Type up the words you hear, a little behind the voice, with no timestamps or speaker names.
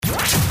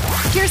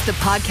Here's the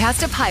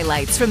podcast of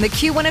highlights from the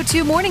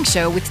Q102 Morning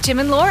Show with Tim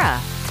and Laura.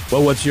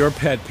 Well, what's your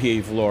pet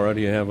peeve, Laura?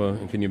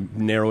 Can you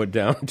narrow it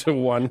down to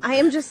one? I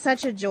am just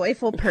such a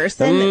joyful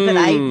person that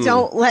I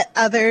don't let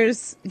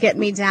others get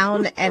me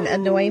down and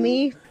annoy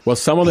me. Well,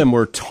 some of them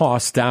were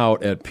tossed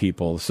out at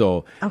people,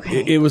 so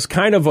it was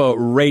kind of a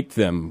rate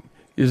them.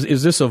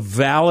 Is this a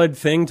valid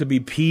thing to be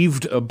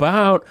peeved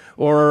about,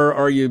 or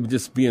are you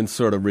just being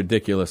sort of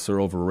ridiculous or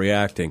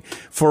overreacting?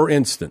 For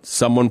instance,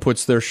 someone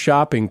puts their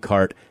shopping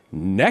cart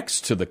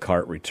next to the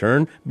cart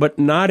return, but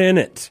not in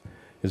it.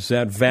 Is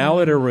that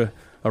valid or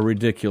a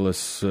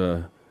ridiculous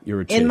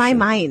irritation? In my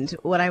mind,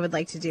 what I would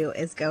like to do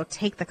is go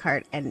take the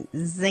cart and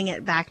zing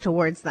it back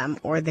towards them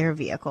or their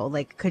vehicle.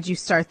 Like, could you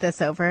start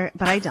this over?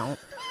 But I don't.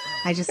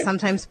 I just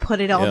sometimes put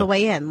it all the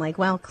way in. Like,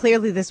 well,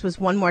 clearly this was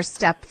one more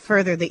step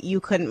further that you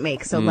couldn't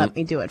make, so let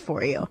me do it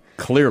for you.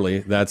 Clearly,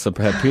 that's a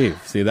pet peeve.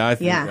 See,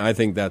 I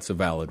think that's a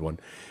valid one.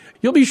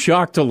 You'll be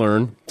shocked to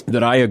learn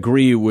that I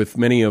agree with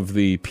many of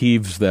the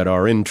peeves that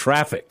are in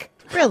traffic.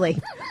 Really?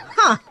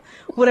 Huh.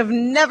 Would have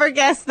never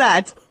guessed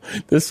that.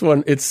 This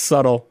one, it's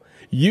subtle.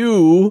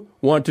 You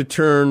want to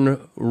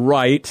turn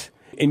right,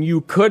 and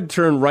you could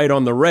turn right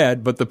on the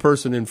red, but the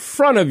person in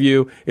front of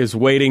you is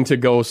waiting to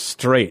go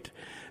straight.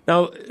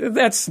 Now,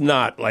 that's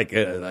not like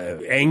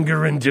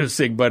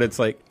anger-inducing, but it's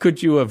like,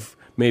 could you have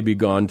maybe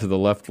gone to the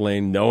left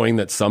lane knowing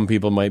that some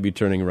people might be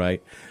turning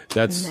right?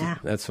 That's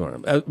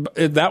one.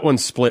 That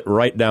one's split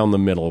right down the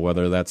middle,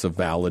 whether that's a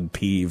valid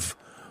peeve.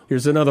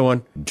 Here's another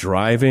one.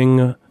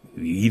 Driving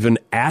even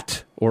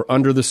at or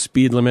under the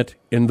speed limit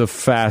in the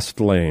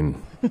fast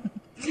lane.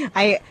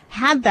 I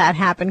had that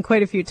happen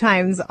quite a few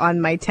times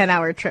on my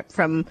 10-hour trip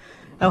from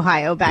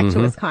Ohio back to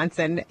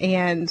Wisconsin,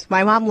 and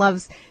my mom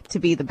loves to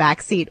be the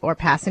back seat or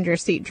passenger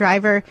seat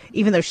driver,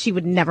 even though she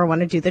would never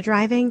want to do the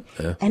driving.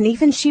 And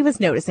even she was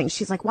noticing.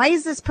 She's like, why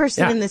is this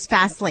person in this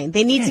fast lane?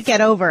 They need to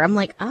get over. I'm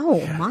like,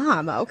 oh,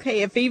 Mom,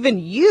 okay, if even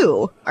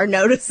you are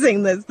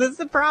noticing this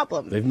is a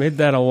problem. They've made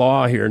that a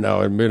law here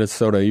now in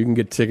Minnesota. You can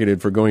get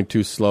ticketed for going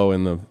too slow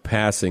in the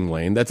passing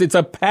lane. It's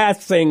a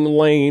passing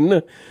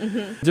lane.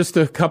 Just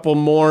a couple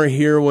more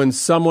here. When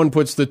someone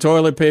puts the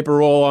toilet paper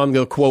roll on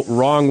the, quote,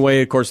 wrong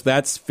way, of course,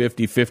 that's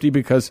 50-50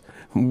 because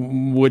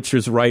which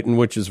is right and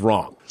which is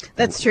wrong.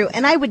 That's true.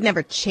 And I would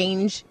never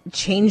change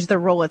the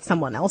roll at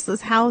someone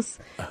else's house.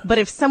 But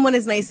if someone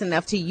is nice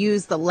enough to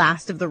use the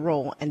last of the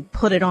roll and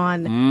put it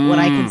on what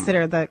I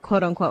consider the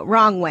quote unquote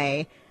wrong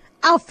way,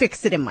 I'll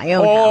fix it in my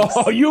own house.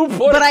 Oh, you put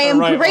it But I am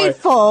the right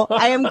grateful. way.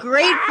 I am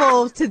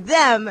grateful to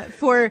them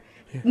for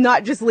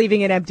not just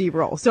leaving an empty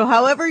roll. So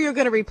however you're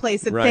going to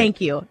replace it, thank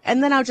you.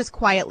 And then I'll just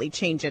quietly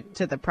change it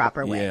to the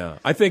proper way. Yeah,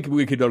 I think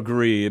we could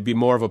agree it'd be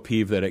more of a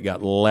peeve that it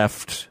got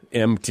left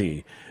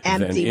empty.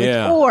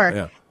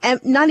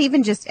 Not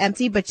even just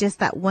empty, but just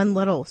that one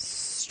little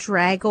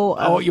straggle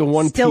of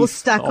still piece.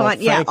 Stuck on.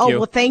 Yeah. Oh,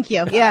 well, thank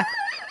you. Yeah.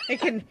 I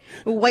can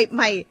wipe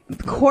my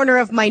corner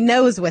of my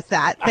nose with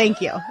that. Thank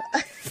you.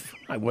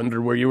 I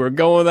wondered where you were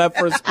going with that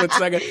for a split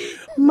second.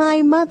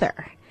 My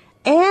mother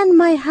and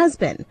my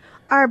husband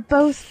are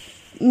both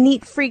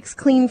neat freaks,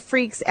 clean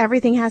freaks.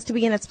 Everything has to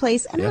be in its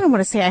place. And I don't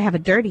want to say I have a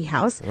dirty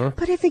house,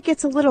 but if it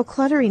gets a little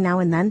cluttery now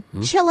and then,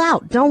 chill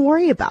out. Don't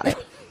worry about it.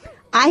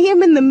 I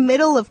am in the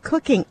middle of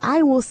cooking.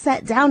 I will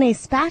set down a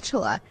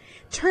spatula,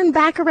 turn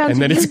back around,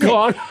 and then it's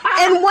gone.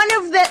 And one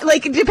of the,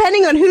 like,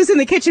 depending on who's in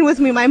the kitchen with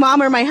me, my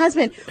mom or my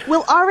husband,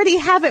 will already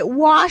have it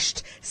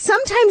washed,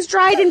 sometimes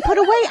dried and put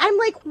away. I'm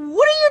like,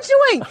 what are you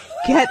doing?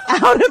 Get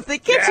out of the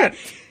kitchen.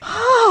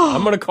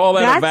 I'm going to call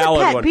that a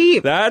valid one.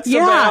 Peeve. That's a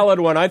valid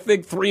one. I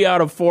think 3 out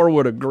of 4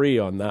 would agree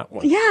on that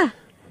one. Yeah.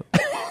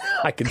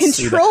 I can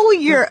control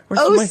your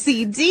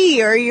OCD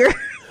or your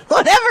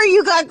whatever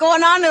you got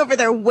going on over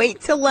there.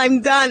 Wait till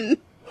I'm done.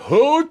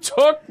 Who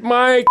took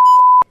my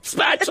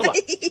spatula?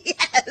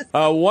 Yes.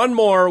 One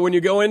more. When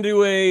you go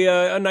into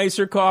a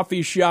nicer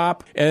coffee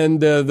shop and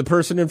the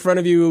person in front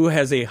of you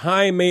has a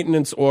high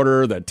maintenance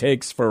order that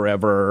takes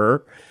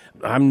forever.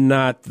 I'm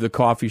not the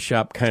coffee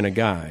shop kind of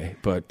guy,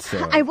 but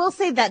I will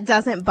say that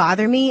doesn't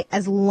bother me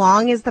as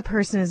long as the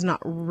person is not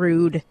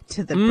rude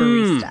to the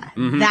barista.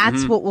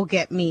 That's what will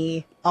get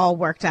me all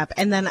worked up.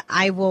 And then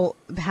I will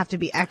have to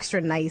be extra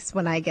nice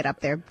when I get up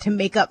there to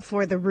make up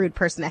for the rude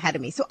person ahead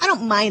of me. So I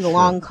don't mind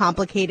long,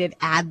 complicated,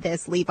 add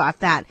this, leave off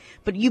that,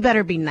 but you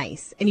better be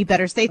nice and you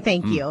better say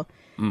thank you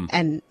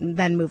and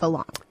then move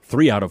along.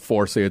 3 out of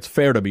 4 say it's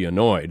fair to be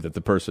annoyed that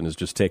the person is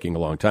just taking a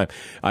long time.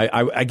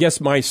 I guess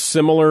my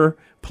similar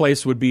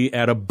place would be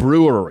at a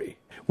brewery.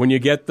 When you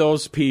get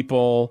those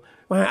people,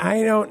 well,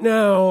 I don't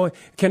know.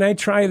 Can I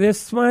try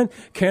this one?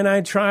 Can I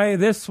try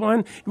this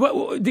one?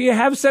 What, do you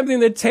have something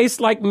that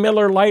tastes like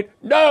Miller Lite?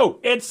 No,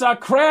 it's a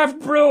craft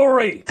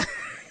brewery.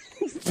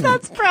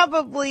 That's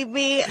probably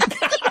me.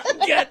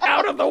 Get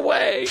out of the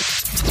way.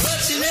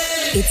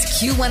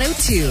 It's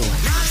Q102,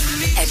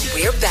 and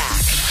we're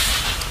back.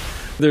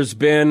 There's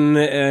been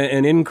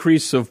an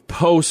increase of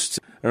posts.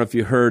 I don't know if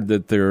you heard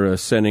that they're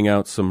sending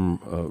out some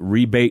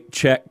rebate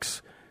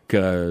checks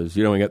because,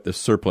 we got this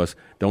surplus.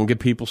 Don't get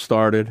people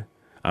started.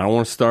 I don't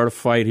want to start a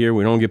fight here.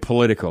 We don't get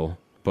political.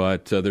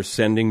 but they're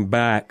sending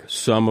back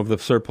some of the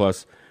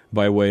surplus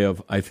by way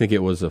of, I think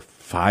it was a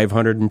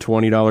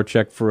 $520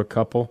 check for a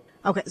couple.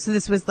 Okay, so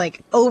this was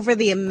like over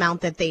the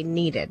amount that they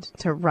needed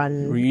to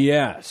run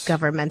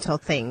governmental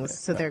things.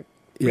 So they're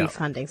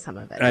refunding some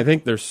of it. And I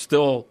think there's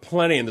still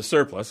plenty in the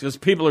surplus because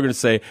people are going to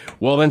say,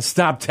 well, then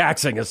stop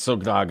taxing us so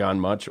doggone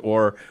much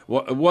or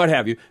what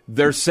have you.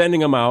 They're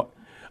sending them out.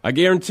 I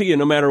guarantee you,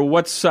 no matter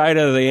what side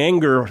of the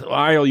anger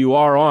aisle you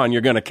are on,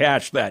 you're going to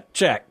cash that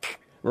check,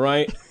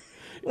 right?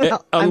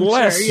 Well,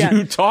 unless I'm sure,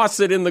 you toss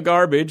it in the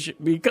garbage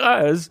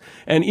because,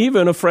 and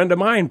even a friend of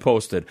mine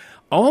posted,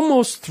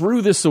 almost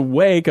threw this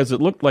away because it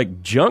looked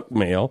like junk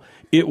mail.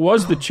 It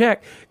was the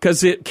check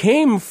because it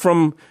came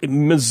from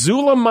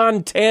Missoula,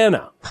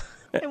 Montana.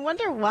 I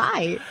wonder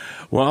why.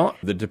 Well,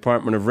 the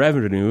Department of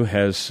Revenue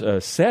has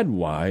said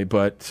why,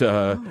 but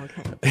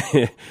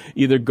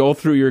either go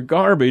through your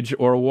garbage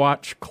or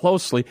watch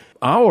closely.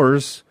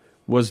 Ours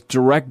was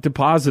direct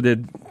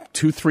deposited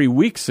 2-3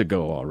 weeks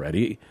ago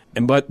already.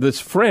 But this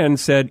friend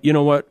said, you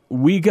know what,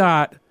 we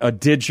got a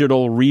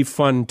digital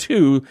refund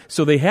too,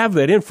 so they have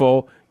that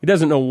info. He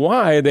doesn't know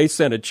why they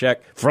sent a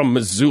check from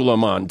Missoula,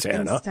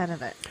 Montana. Instead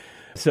of it.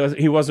 So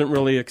he wasn't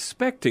really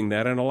expecting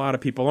that, and a lot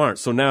of people aren't.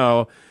 So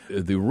now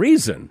the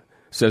reason,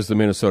 says the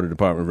Minnesota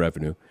Department of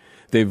Revenue,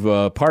 they've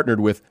partnered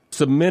with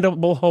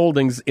Submittable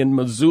Holdings in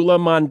Missoula,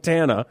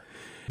 Montana,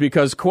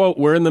 because, quote,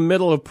 we're in the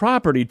middle of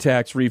property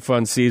tax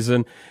refund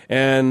season,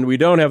 and we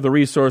don't have the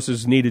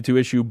resources needed to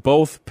issue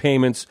both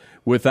payments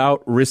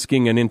without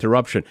risking an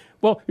interruption.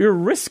 Well, you're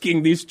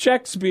risking these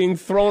checks being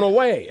thrown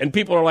away. And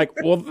people are like,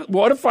 well,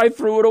 what if I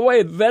threw it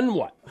away? Then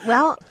what?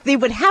 Well, they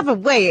would have a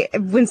way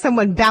when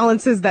someone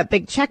balances that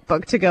big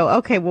checkbook to go,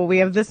 okay, well, we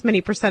have this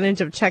many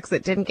percentage of checks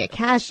that didn't get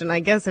cashed, and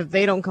I guess if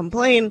they don't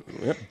complain,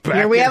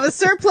 here we have a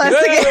surplus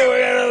again. We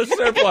have a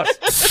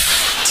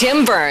surplus.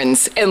 Tim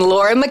Burns and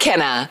Laura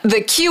McKenna,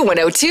 the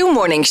Q102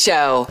 Morning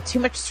Show. Too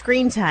much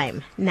screen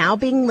time now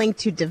being linked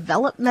to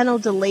developmental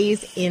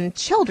delays in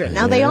children.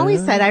 Now, they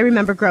always said, I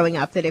remember growing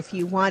up, that if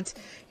you want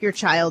your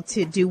child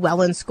to do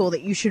well in school,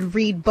 that you should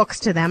read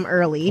books to them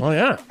early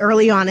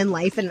on in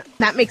life. And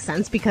that makes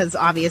sense because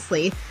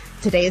obviously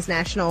today is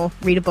National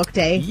Read a Book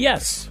Day.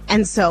 Yes.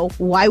 And so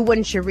why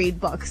wouldn't you read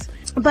books?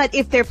 But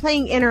if they're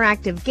playing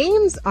interactive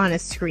games on a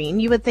screen,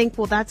 you would think,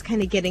 well, that's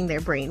kind of getting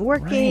their brain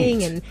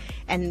working,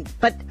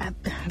 but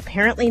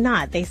apparently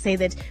not. They say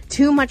that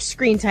too much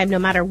screen time, no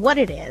matter what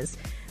it is,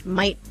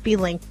 might be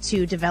linked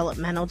to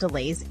developmental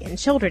delays in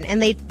children.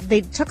 And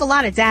they took a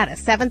lot of data.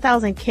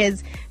 7,000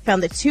 kids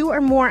found that 2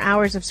 or more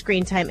hours of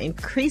screen time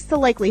increased the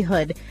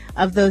likelihood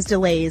of those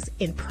delays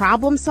in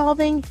problem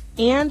solving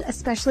and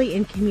especially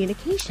in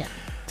communication.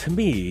 To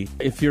me,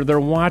 if they're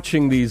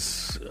watching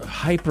these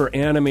hyper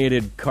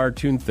animated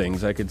cartoon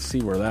things, I could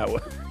see where that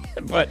was.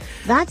 But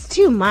that's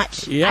too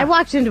much. Yeah. I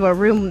walked into a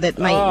room that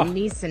my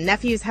niece and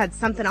nephews had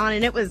something on,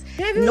 and it was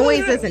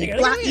noises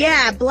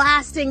and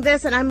blasting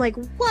this, and I'm like,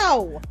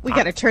 whoa, we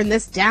got to turn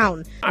this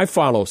down. I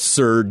follow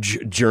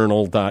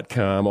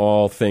surgejournal.com,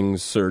 all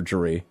things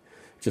surgery.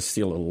 Just see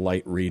a little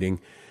light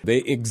reading. They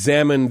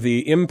examine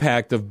the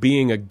impact of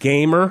being a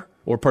gamer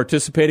or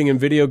participating in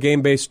video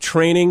game-based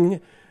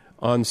training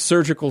on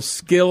surgical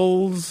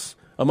skills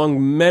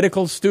among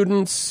medical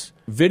students.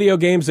 Video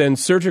games and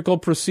surgical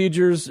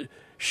procedures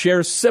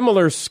share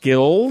similar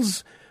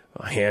skills,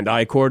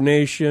 hand-eye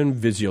coordination,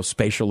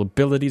 visuospatial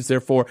abilities.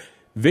 Therefore,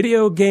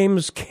 video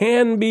games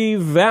can be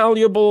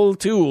valuable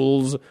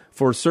tools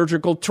for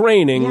surgical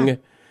training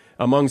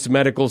amongst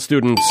medical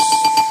students.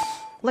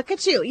 Look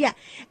at you. Yeah.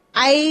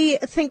 I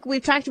think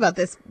we've talked about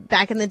this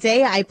back in the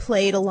day. I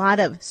played a lot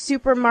of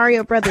Super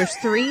Mario Brothers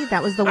 3.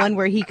 That was the one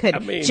where he could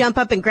jump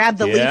up and grab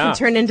the leaf and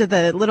turn into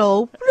the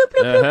little bloop,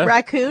 bloop, bloop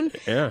raccoon.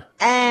 Yeah.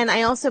 And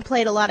I also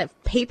played a lot of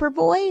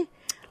Paperboy,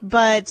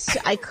 but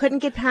I couldn't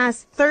get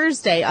past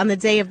Thursday on the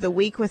day of the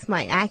week with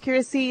my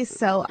accuracy,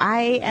 so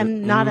I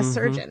am not a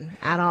surgeon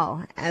at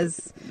all,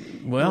 as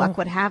luck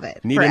would have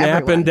it. Need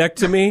an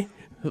appendectomy?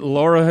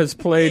 Laura has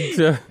played...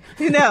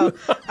 No,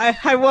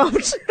 I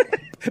won't.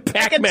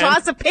 I can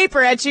toss a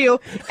paper at you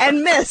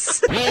and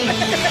miss.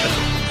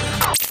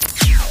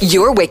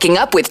 You're waking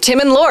up with Tim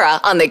and Laura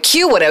on the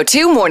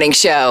Q102 Morning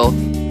Show.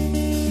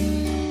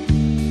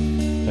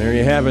 There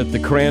you have it, the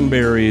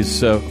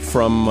Cranberries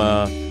from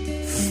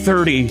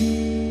 30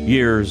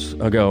 years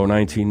ago,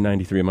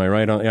 1993. Am I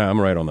right on? Yeah, I'm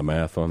right on the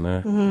math on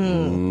that.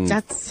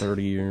 That's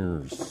 30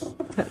 years.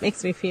 That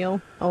makes me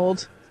feel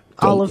old.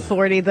 All of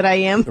 40 that I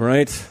am.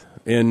 Right.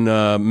 In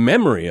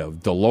memory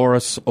of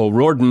Dolores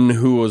O'Riordan,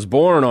 who was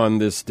born on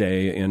this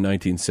day in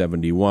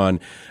 1971.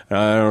 I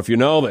don't know if you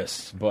know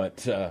this,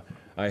 but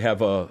I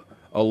have a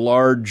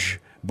large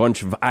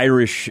bunch of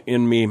Irish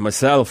in me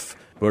myself,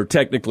 where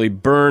technically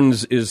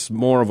Burns is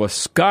more of a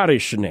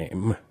Scottish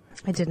name.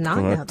 I did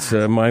not know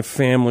that. My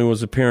family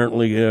was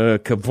apparently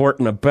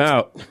cavorting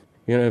about,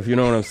 if you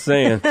know what I'm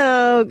saying.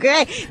 Oh,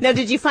 great. Now,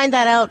 did you find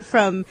that out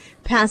from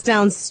passed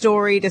down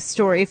story to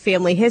story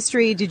family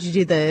history? Did you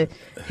do the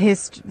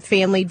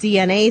family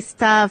DNA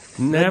stuff?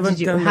 Never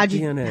done the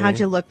DNA. How'd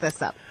you look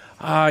this up?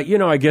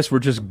 I guess we're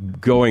just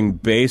going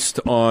based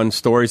on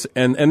stories.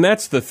 And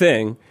that's the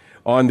thing.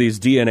 On these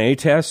DNA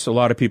tests, a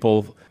lot of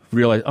people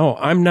realize,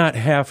 I'm not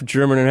half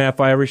German and half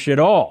Irish at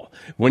all.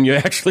 When you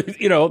actually,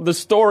 the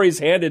stories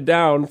handed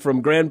down from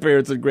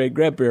grandparents and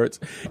great-grandparents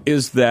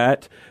is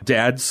that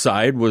dad's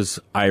side was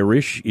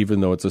Irish,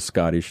 even though it's a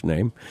Scottish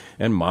name,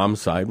 and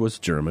mom's side was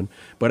German.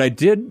 But I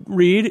did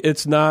read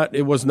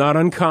it was not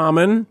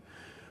uncommon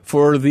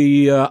for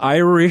the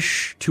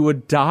Irish to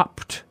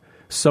adopt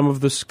some of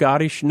the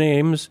Scottish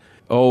names.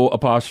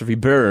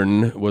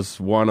 Byrne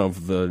was one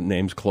of the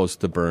names close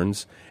to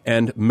Burns,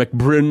 and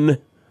McBrun.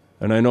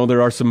 And I know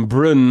there are some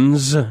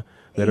Bruns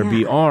that are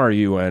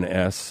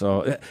B-R-U-N-S.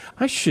 So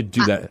I should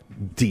do that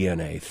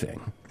DNA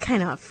thing.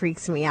 Kind of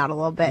freaks me out a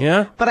little bit.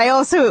 Yeah? But I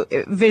also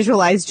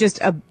visualize just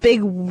a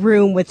big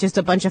room with just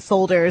a bunch of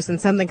folders, and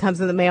something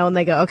comes in the mail, and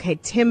they go, okay,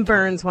 Tim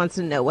Burns wants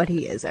to know what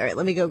he is. All right,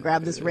 let me go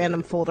grab this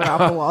random folder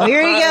off the wall.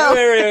 Here you go.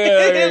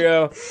 There you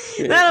go.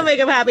 That'll make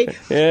him happy.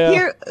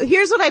 Yeah.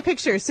 Here's what I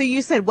picture. So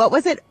you said, what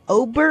was it?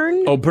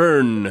 O'Byrne?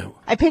 O'Byrne.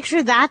 I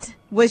picture that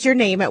was your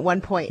name at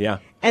one point. Yeah.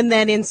 And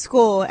then in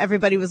school,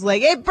 everybody was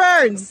like, "Hey,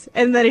 Burns,"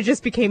 and then it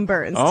just became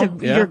Burns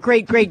your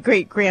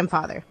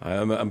great-great-great-grandfather.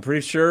 I'm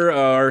pretty sure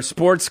our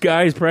sports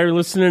guy is probably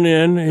listening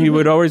in. He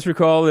would always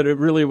recall that it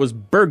really was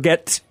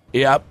Birgit.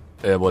 Yep,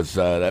 it was.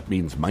 That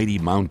means mighty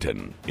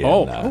mountain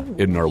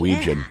in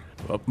Norwegian.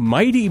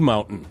 Mighty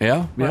mountain.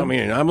 Yeah. I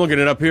mean, I'm looking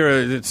it up here.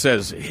 It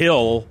says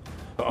hill.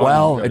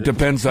 Well, it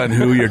depends on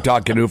who you're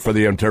talking to for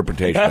the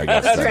interpretation, I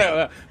guess.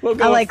 That's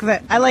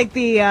right. I like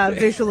the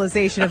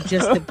visualization of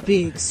just the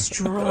big,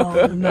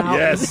 strong mountain.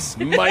 Yes,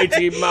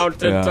 mighty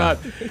mountain top.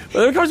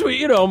 But of course,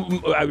 we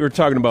were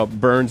talking about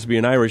Burns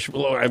being Irish.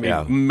 I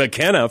mean,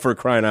 McKenna, for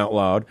crying out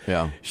loud.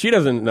 Yeah. She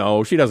doesn't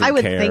know. She doesn't care. I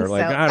would think so.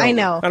 I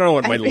know. I don't know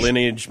what my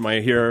lineage, my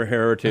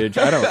heritage.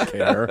 I don't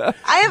care.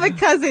 I have a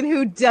cousin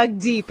who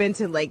dug deep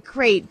into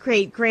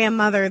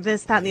great-great-grandmother,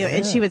 this, that, and the other,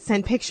 and she would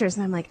send pictures,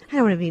 and I'm like, I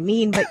don't want to be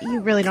mean, but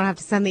you really don't have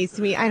to send these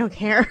to me. I don't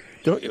care.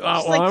 Don't you?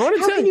 How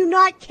can you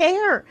not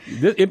care?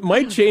 It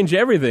might change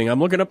everything.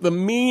 I'm looking up the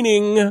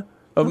meaning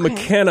of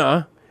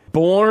McKenna,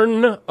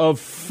 born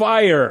of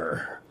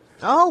fire.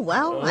 Oh,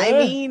 well, I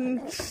mean,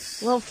 a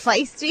little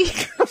feisty.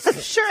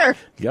 Sure.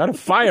 Got a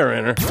fire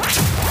in her.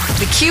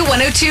 The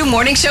Q102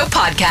 Morning Show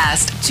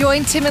podcast.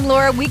 Join Tim and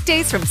Laura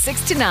weekdays from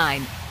 6 to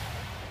 9.